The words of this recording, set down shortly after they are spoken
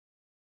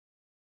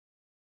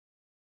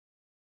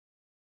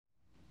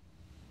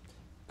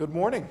Good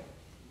morning.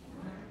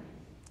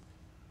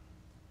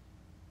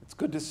 It's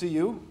good to see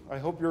you. I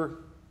hope you're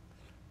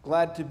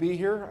glad to be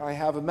here. I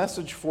have a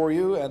message for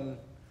you, and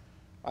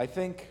I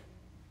think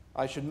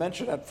I should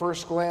mention at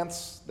first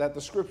glance that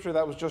the scripture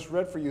that was just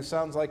read for you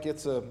sounds like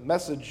it's a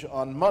message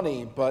on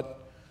money,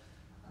 but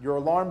your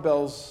alarm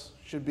bells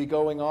should be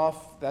going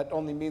off. That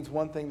only means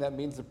one thing. That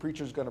means the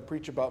preacher's going to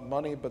preach about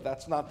money, but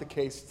that's not the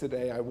case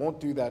today. I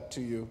won't do that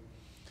to you.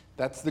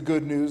 That's the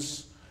good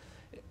news.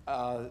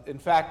 In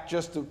fact,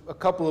 just a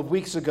couple of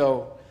weeks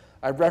ago,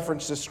 I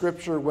referenced the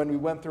scripture when we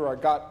went through our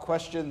Got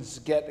Questions,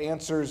 Get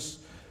Answers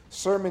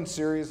sermon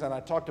series, and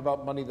I talked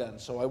about money then.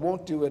 So I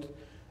won't do it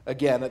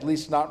again, at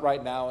least not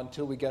right now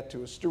until we get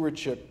to a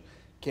stewardship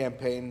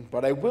campaign.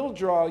 But I will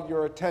draw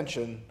your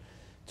attention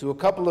to a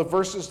couple of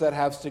verses that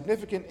have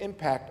significant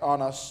impact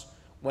on us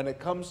when it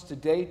comes to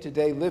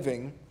day-to-day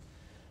living.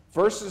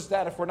 Verses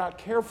that, if we're not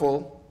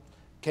careful,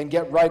 can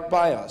get right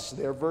by us.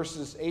 They're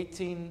verses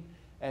 18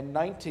 and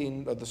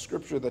 19 of the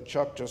scripture that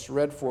Chuck just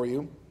read for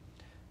you.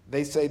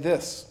 They say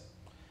this: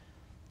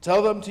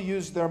 "Tell them to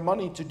use their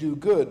money to do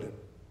good.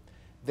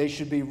 They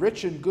should be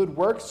rich in good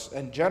works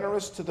and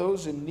generous to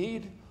those in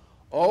need,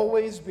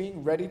 always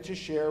being ready to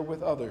share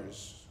with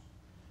others.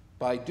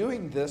 By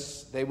doing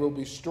this, they will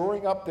be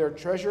storing up their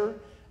treasure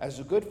as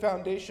a good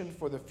foundation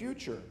for the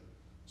future,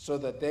 so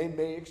that they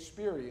may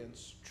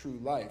experience true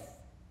life."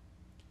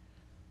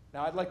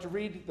 Now, I'd like to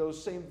read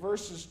those same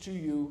verses to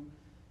you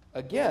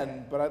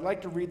again, but I'd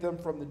like to read them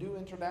from the New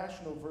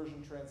International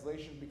Version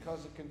translation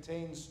because it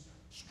contains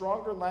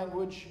stronger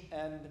language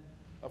and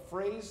a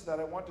phrase that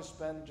I want to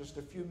spend just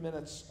a few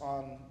minutes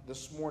on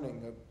this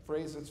morning, a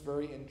phrase that's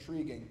very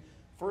intriguing.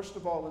 First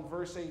of all, in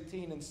verse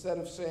 18, instead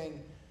of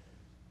saying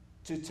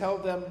to tell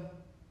them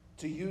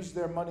to use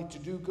their money to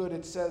do good,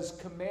 it says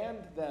command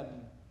them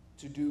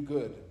to do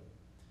good.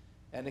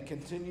 And it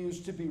continues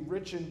to be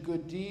rich in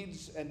good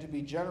deeds and to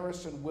be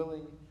generous and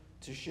willing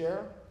to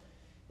share.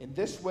 In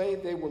this way,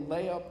 they will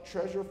lay up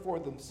treasure for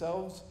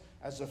themselves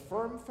as a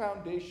firm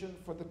foundation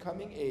for the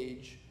coming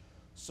age,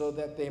 so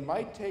that they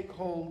might take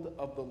hold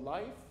of the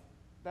life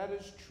that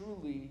is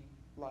truly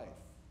life.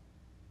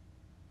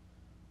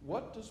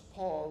 What does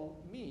Paul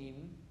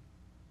mean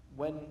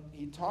when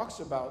he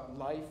talks about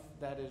life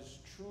that is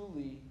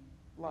truly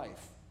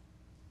life?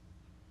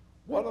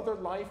 What other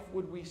life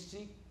would we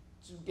seek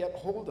to get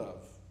hold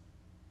of?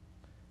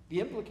 The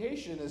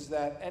implication is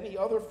that any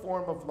other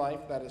form of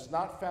life that is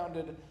not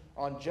founded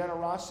on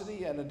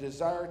generosity and a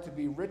desire to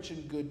be rich in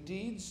good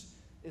deeds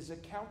is a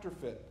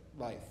counterfeit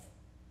life.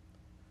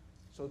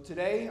 So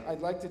today, I'd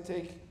like to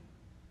take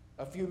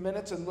a few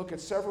minutes and look at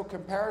several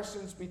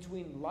comparisons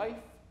between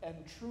life and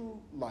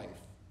true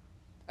life,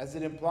 as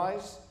it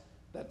implies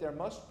that there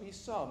must be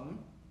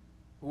some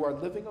who are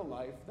living a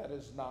life that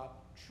is not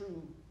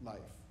true life.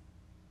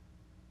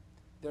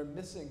 They're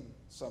missing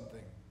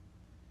something.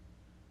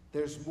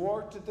 There's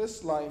more to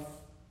this life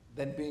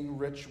than being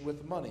rich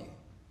with money.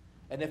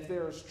 And if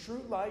there is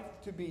true life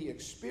to be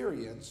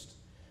experienced,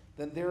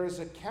 then there is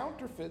a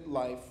counterfeit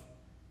life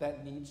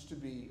that needs to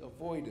be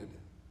avoided.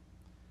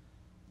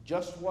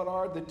 Just what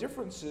are the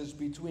differences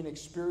between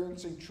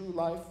experiencing true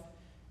life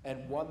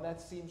and one that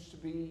seems to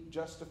be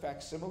just a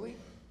facsimile?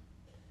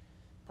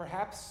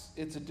 Perhaps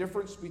it's a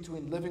difference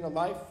between living a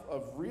life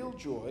of real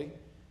joy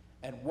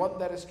and one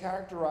that is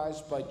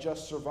characterized by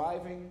just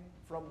surviving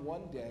from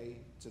one day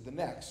to the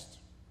next.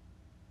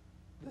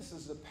 This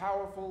is a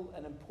powerful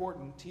and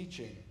important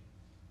teaching.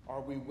 Are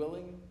we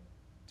willing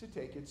to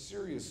take it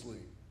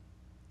seriously?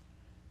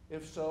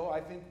 If so, I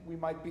think we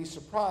might be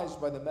surprised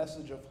by the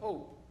message of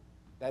hope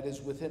that is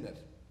within it.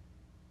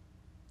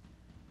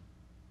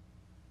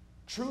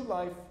 True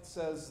life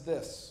says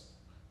this: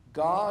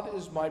 God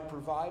is my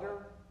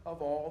provider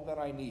of all that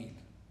I need.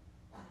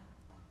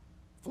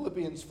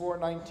 Philippians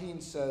 4:19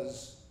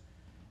 says,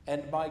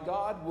 "And my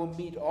God will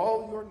meet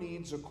all your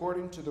needs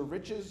according to the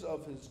riches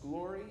of his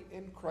glory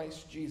in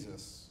Christ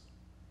Jesus."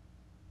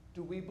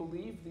 Do we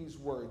believe these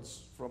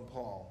words from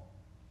Paul?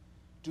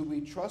 Do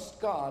we trust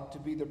God to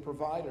be the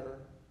provider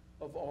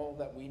of all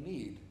that we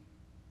need?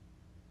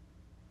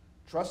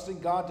 Trusting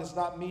God does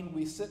not mean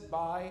we sit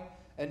by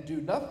and do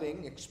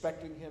nothing,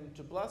 expecting him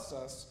to bless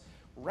us.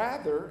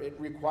 Rather, it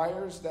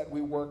requires that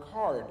we work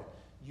hard,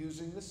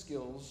 using the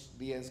skills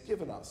he has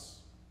given us.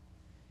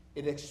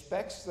 It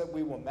expects that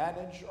we will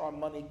manage our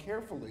money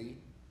carefully,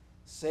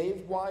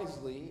 save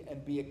wisely,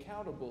 and be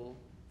accountable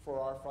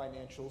for our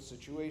financial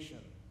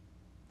situation.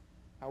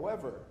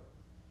 However,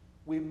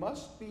 we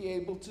must be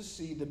able to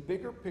see the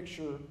bigger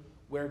picture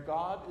where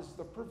God is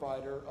the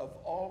provider of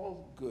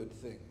all good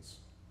things.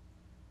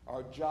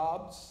 Our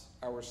jobs,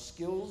 our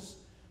skills,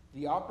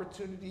 the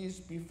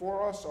opportunities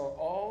before us are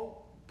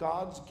all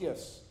God's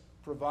gifts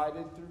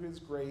provided through his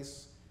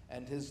grace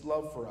and his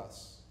love for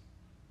us.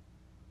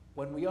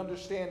 When we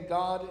understand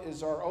God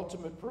is our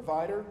ultimate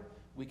provider,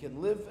 we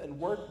can live and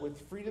work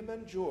with freedom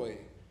and joy,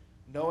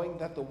 knowing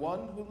that the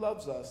one who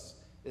loves us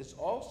is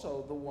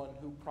also the one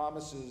who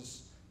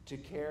promises to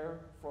care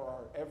for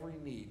our every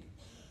need.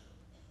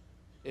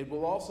 It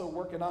will also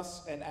work in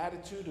us an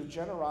attitude of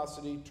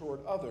generosity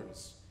toward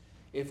others.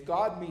 If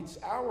God meets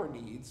our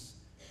needs,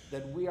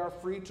 then we are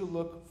free to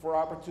look for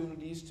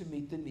opportunities to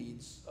meet the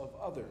needs of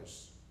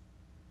others.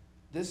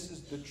 This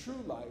is the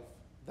true life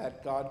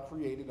that God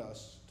created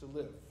us to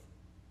live.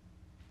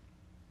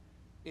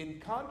 In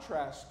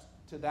contrast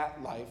to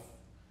that life,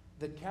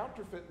 the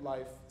counterfeit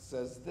life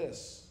says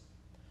this: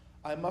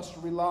 I must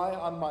rely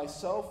on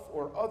myself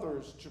or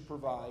others to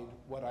provide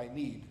what I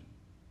need.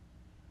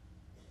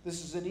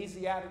 This is an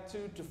easy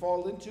attitude to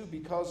fall into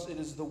because it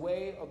is the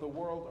way of the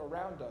world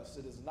around us.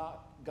 It is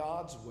not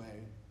God's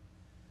way.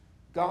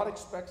 God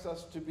expects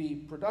us to be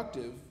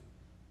productive,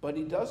 but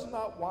he does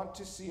not want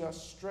to see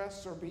us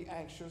stress or be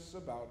anxious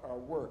about our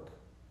work.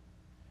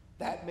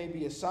 That may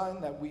be a sign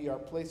that we are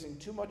placing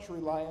too much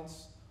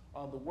reliance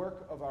on the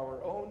work of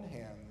our own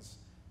hands,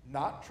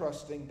 not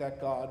trusting that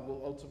God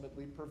will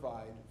ultimately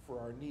provide for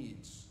our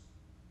needs.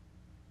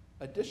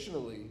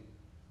 Additionally,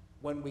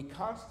 when we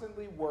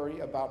constantly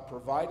worry about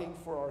providing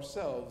for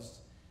ourselves,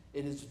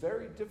 it is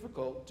very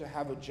difficult to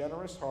have a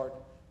generous heart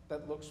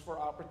that looks for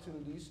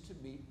opportunities to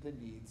meet the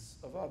needs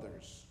of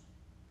others.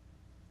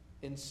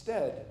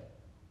 Instead,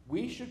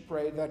 we should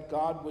pray that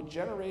God would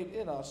generate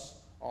in us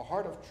a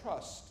heart of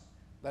trust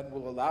that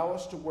will allow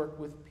us to work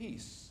with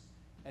peace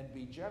and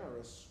be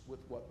generous with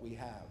what we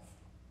have.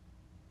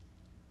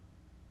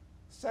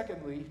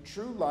 Secondly,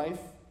 true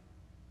life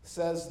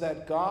says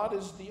that God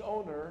is the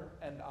owner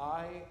and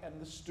I am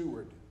the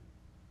steward.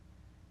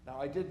 Now,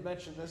 I did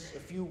mention this a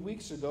few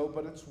weeks ago,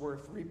 but it's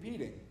worth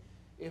repeating.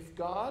 If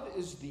God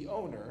is the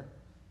owner,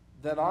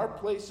 then our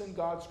place in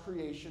God's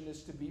creation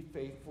is to be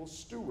faithful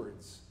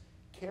stewards,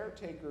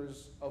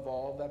 caretakers of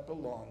all that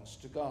belongs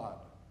to God.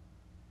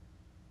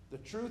 The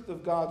truth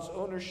of God's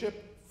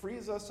ownership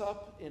frees us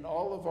up in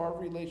all of our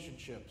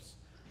relationships,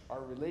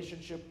 our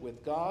relationship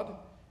with God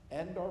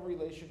and our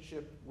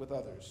relationship with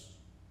others.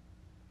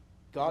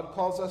 God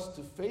calls us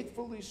to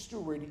faithfully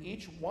steward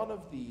each one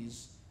of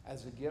these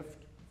as a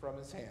gift from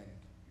his hand.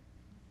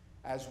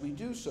 As we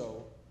do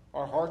so,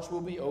 our hearts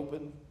will be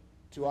open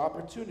to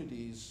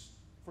opportunities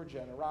for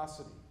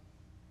generosity.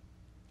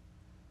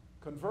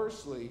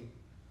 Conversely,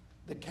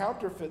 the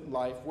counterfeit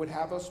life would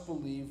have us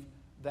believe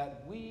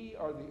that we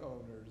are the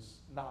owners,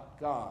 not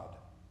God.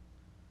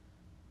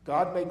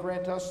 God may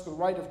grant us the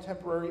right of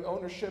temporary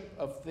ownership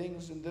of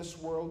things in this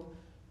world,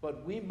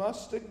 but we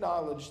must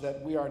acknowledge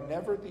that we are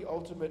never the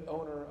ultimate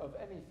owner of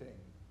anything.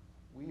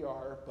 We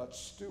are but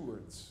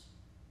stewards.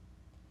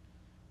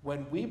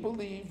 When we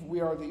believe we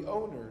are the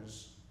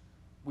owners,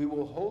 we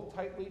will hold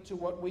tightly to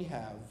what we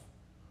have,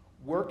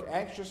 work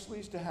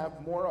anxiously to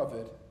have more of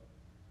it,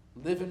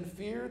 live in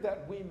fear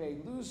that we may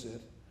lose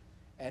it,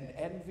 and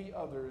envy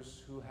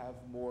others who have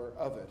more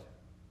of it.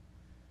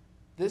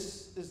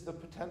 This is the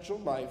potential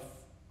life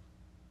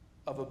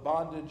of a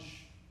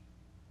bondage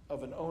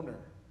of an owner.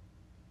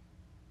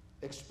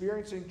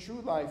 Experiencing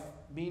true life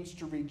means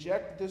to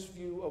reject this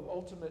view of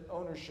ultimate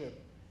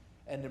ownership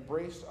and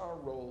embrace our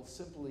role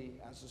simply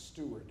as a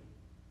steward.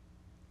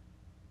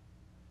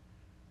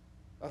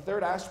 A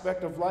third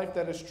aspect of life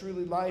that is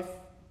truly life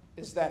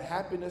is that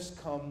happiness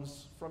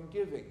comes from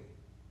giving.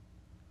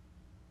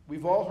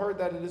 We've all heard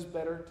that it is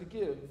better to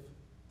give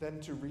than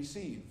to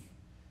receive,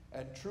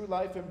 and true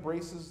life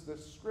embraces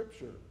this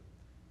scripture.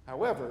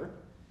 However,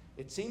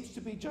 it seems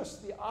to be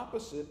just the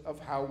opposite of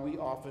how we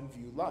often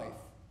view life.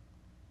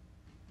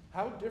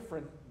 How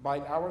different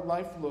might our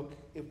life look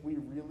if we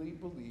really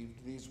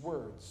believed these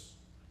words?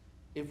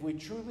 If we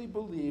truly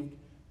believed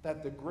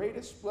that the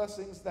greatest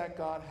blessings that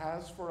God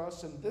has for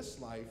us in this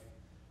life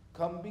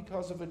come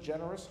because of a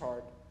generous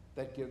heart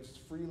that gives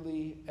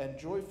freely and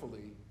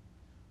joyfully,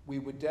 we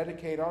would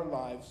dedicate our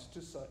lives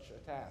to such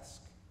a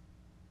task.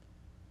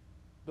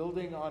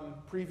 Building on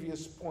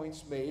previous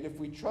points made, if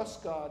we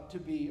trust God to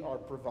be our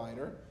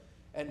provider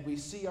and we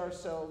see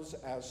ourselves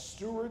as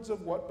stewards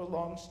of what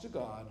belongs to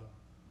God,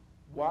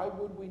 why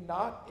would we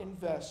not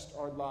invest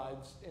our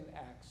lives in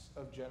acts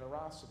of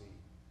generosity?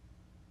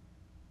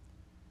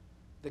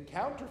 The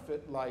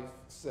counterfeit life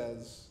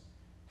says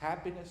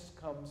happiness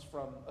comes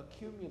from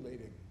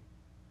accumulating.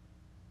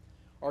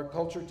 Our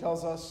culture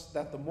tells us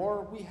that the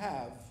more we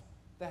have,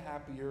 the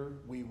happier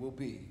we will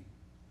be.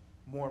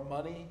 More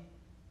money,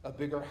 a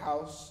bigger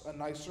house, a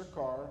nicer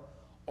car,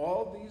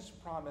 all these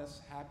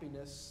promise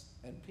happiness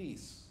and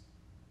peace.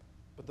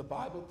 But the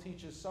Bible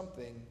teaches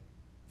something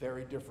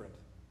very different.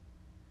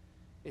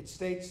 It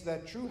states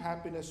that true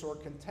happiness or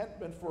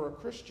contentment for a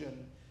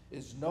Christian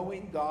is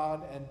knowing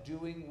God and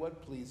doing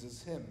what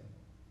pleases him.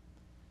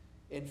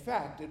 In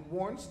fact, it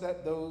warns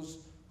that those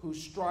who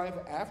strive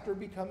after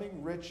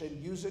becoming rich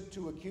and use it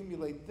to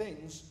accumulate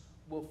things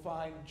will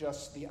find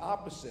just the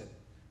opposite.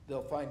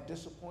 They'll find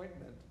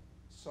disappointment,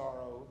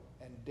 sorrow,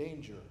 and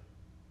danger.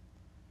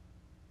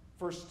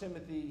 1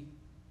 Timothy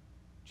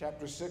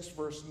chapter 6,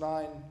 verse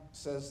 9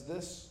 says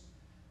this,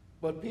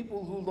 "But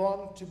people who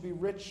long to be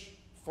rich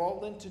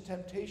fall into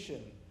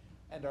temptation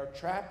and are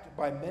trapped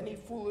by many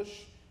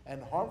foolish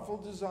and harmful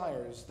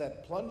desires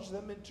that plunge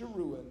them into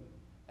ruin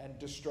and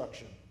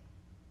destruction."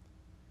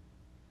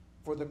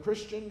 For the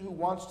Christian who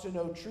wants to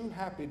know true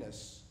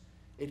happiness,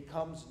 it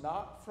comes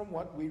not from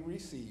what we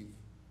receive,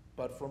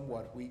 but from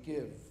what we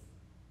give.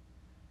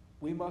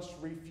 We must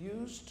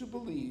refuse to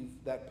believe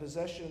that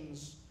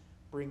possessions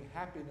bring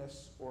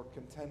happiness or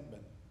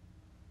contentment.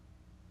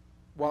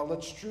 While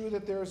it's true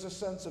that there is a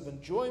sense of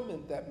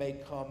enjoyment that may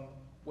come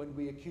when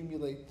we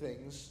accumulate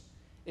things,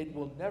 it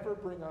will never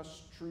bring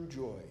us true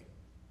joy.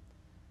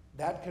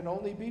 That can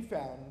only be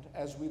found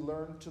as we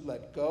learn to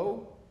let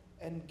go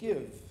and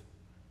give,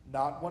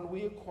 not when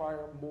we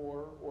acquire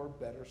more or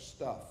better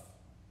stuff.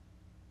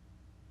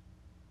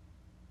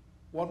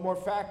 One more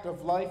fact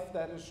of life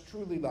that is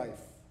truly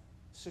life: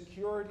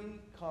 security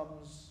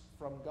comes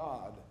from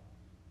God.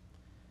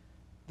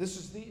 This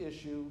is the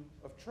issue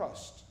of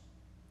trust.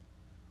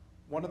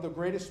 One of the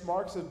greatest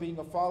marks of being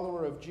a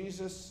follower of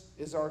Jesus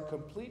is our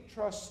complete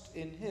trust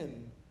in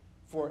him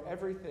for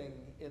everything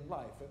in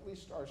life, at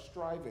least our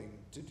striving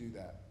to do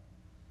that.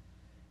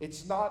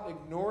 It's not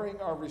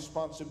ignoring our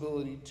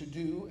responsibility to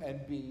do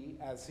and be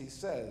as he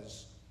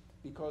says,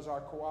 because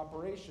our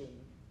cooperation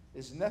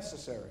is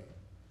necessary.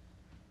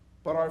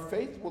 But our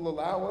faith will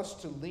allow us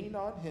to lean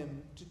on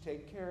him to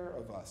take care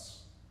of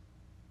us.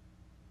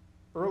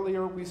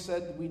 Earlier we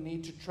said we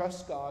need to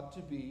trust God to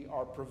be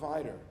our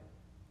provider.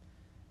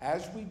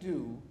 As we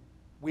do,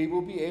 we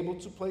will be able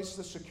to place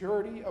the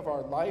security of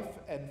our life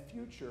and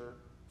future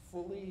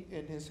fully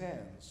in his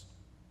hands.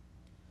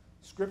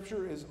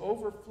 Scripture is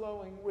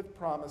overflowing with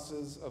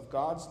promises of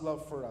God's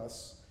love for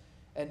us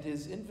and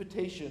his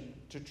invitation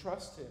to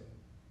trust him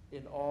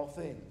in all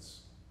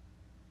things.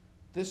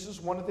 This is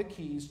one of the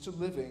keys to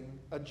living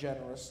a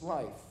generous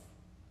life.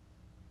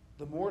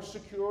 The more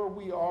secure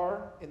we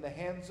are in the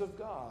hands of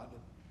God,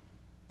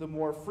 the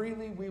more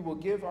freely we will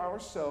give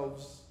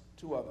ourselves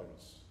to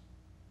others.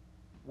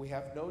 We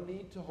have no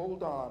need to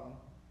hold on,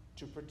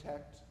 to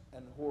protect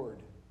and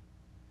hoard.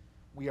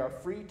 We are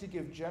free to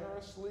give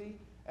generously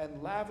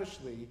and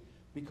lavishly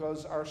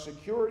because our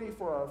security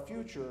for our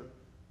future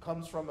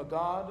comes from a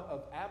God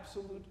of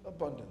absolute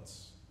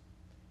abundance.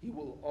 He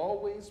will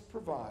always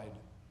provide,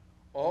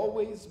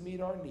 always meet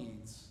our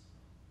needs,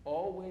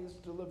 always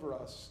deliver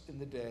us in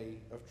the day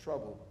of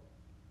trouble.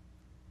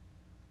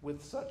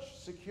 With such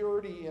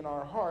security in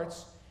our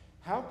hearts,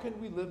 how can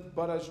we live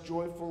but as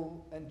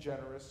joyful and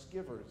generous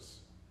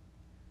givers?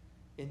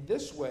 In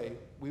this way,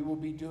 we will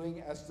be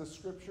doing as the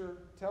Scripture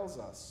tells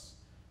us,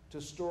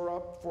 to store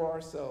up for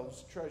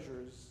ourselves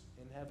treasures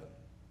in heaven.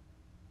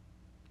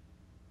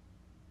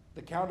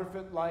 The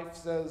counterfeit life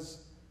says,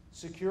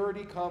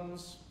 security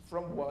comes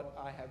from what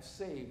I have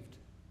saved.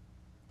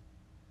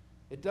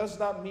 It does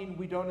not mean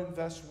we don't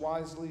invest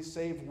wisely,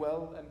 save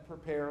well, and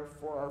prepare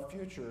for our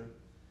future,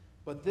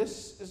 but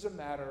this is a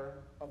matter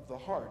of the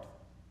heart.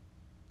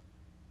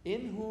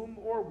 In whom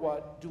or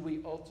what do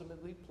we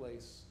ultimately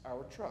place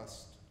our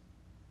trust?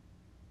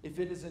 If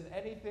it is in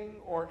anything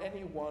or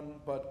anyone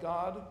but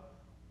God,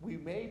 we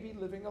may be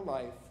living a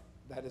life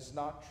that is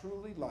not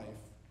truly life,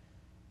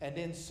 and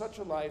in such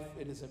a life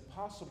it is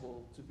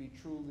impossible to be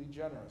truly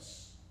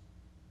generous.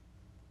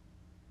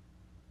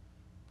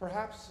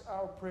 Perhaps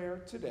our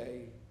prayer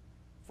today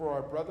for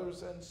our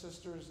brothers and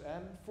sisters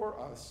and for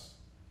us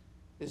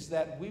is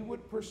that we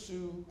would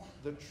pursue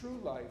the true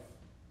life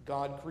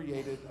God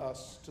created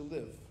us to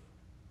live.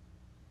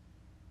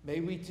 May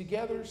we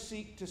together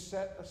seek to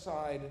set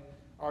aside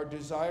our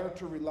desire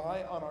to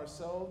rely on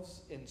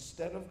ourselves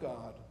instead of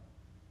God,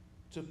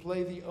 to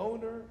play the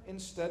owner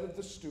instead of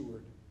the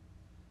steward,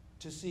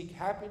 to seek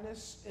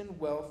happiness in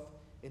wealth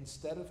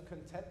instead of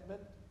contentment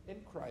in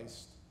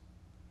Christ,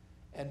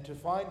 and to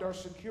find our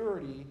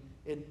security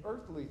in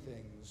earthly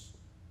things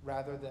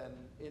rather than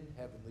in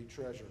heavenly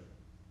treasure.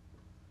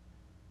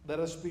 Let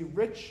us be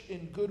rich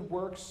in good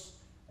works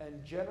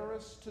and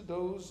generous to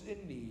those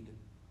in need,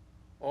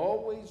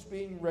 always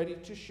being ready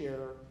to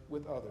share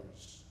with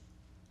others.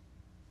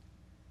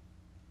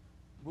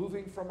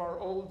 Moving from our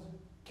old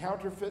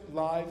counterfeit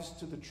lives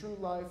to the true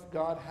life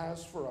God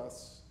has for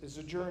us is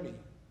a journey.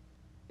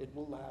 It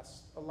will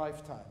last a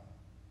lifetime.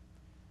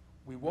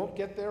 We won't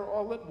get there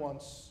all at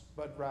once,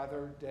 but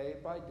rather day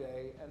by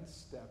day and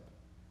step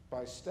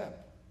by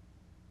step.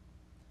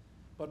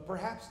 But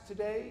perhaps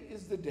today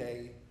is the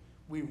day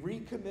we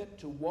recommit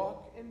to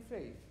walk in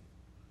faith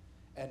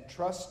and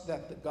trust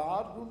that the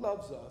God who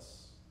loves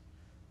us,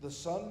 the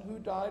Son who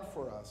died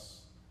for us,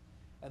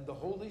 and the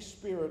Holy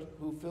Spirit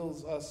who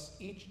fills us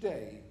each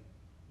day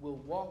will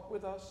walk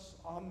with us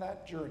on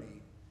that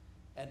journey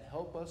and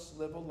help us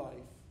live a life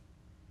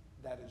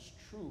that is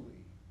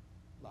truly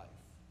life.